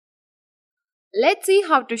Let's see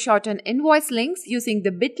how to shorten invoice links using the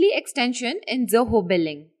Bitly extension in Zoho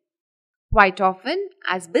Billing. Quite often,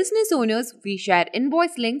 as business owners, we share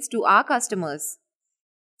invoice links to our customers.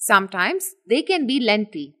 Sometimes they can be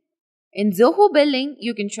lengthy. In Zoho Billing,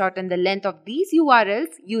 you can shorten the length of these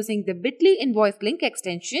URLs using the Bitly invoice link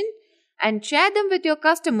extension and share them with your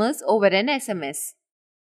customers over an SMS.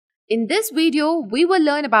 In this video, we will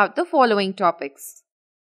learn about the following topics.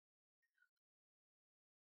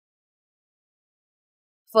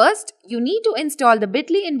 First, you need to install the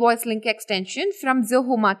Bitly invoice link extension from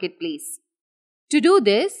Zoho Marketplace. To do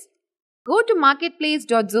this, go to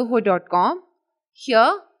marketplace.zoho.com.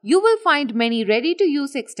 Here, you will find many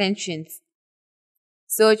ready-to-use extensions.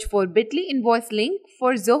 Search for Bitly invoice link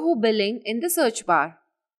for Zoho Billing in the search bar.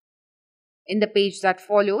 In the page that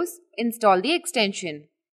follows, install the extension.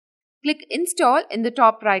 Click Install in the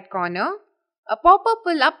top right corner. A pop-up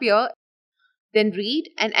will appear. Then read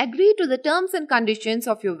and agree to the terms and conditions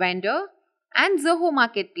of your vendor and Zoho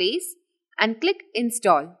Marketplace and click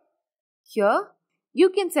Install. Here, you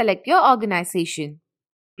can select your organization.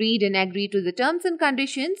 Read and agree to the terms and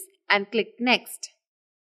conditions and click Next.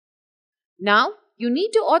 Now, you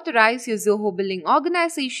need to authorize your Zoho Billing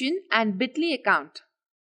organization and Bitly account.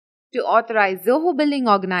 To authorize Zoho Billing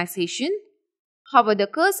organization, hover the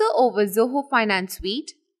cursor over Zoho Finance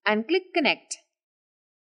Suite and click Connect.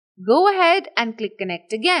 Go ahead and click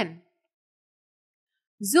Connect again.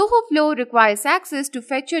 Zoho Flow requires access to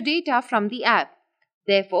fetch your data from the app.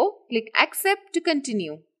 Therefore, click Accept to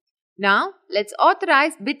continue. Now, let's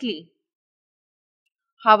authorize Bitly.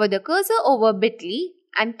 Hover the cursor over Bitly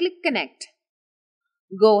and click Connect.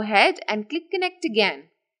 Go ahead and click Connect again.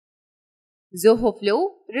 Zoho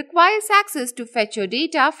Flow requires access to fetch your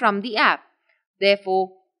data from the app.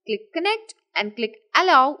 Therefore, click Connect and click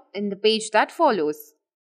Allow in the page that follows.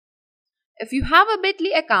 If you have a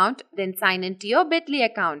Bitly account, then sign into your Bitly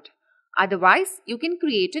account. Otherwise, you can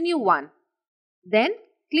create a new one. Then,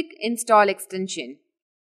 click Install Extension.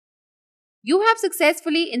 You have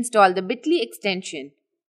successfully installed the Bitly extension.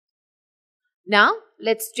 Now,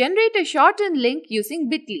 let's generate a shortened link using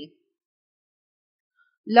Bitly.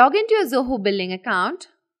 Log into your Zoho Billing account.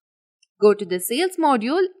 Go to the Sales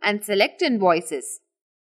module and select Invoices.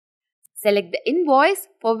 Select the invoice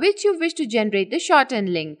for which you wish to generate the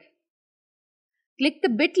shortened link. Click the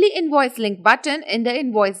Bitly invoice link button in the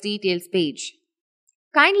invoice details page.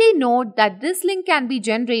 Kindly note that this link can be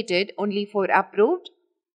generated only for approved,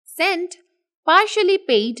 sent, partially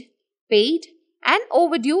paid, paid, and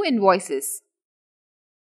overdue invoices.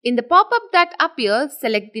 In the pop-up that appears,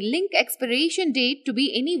 select the link expiration date to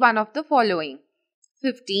be any one of the following: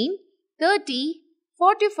 15, 30,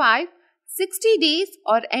 45, 60 days,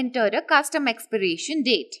 or enter a custom expiration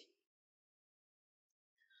date.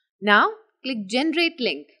 Now, click Generate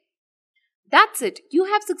Link. That's it. You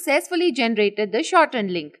have successfully generated the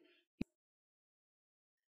shortened link.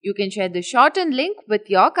 You can share the shortened link with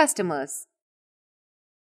your customers.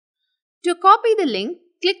 To copy the link,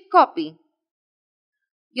 click Copy.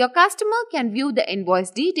 Your customer can view the invoice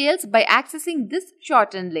details by accessing this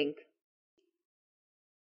shortened link.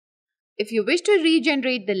 If you wish to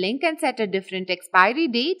regenerate the link and set a different expiry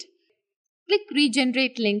date, click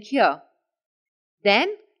Regenerate Link here.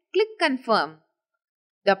 Then, click Confirm.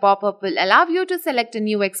 The pop-up will allow you to select a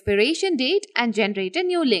new expiration date and generate a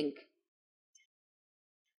new link.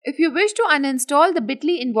 If you wish to uninstall the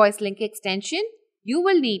Bitly invoice link extension, you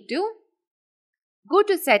will need to go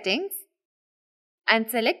to Settings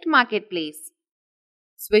and select Marketplace.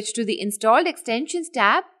 Switch to the Installed Extensions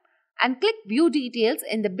tab and click View Details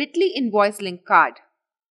in the Bitly invoice link card.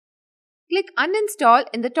 Click Uninstall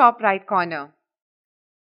in the top right corner.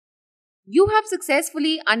 You have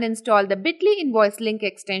successfully uninstalled the Bitly invoice link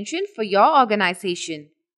extension for your organization.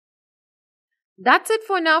 That's it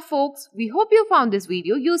for now, folks. We hope you found this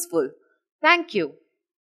video useful. Thank you.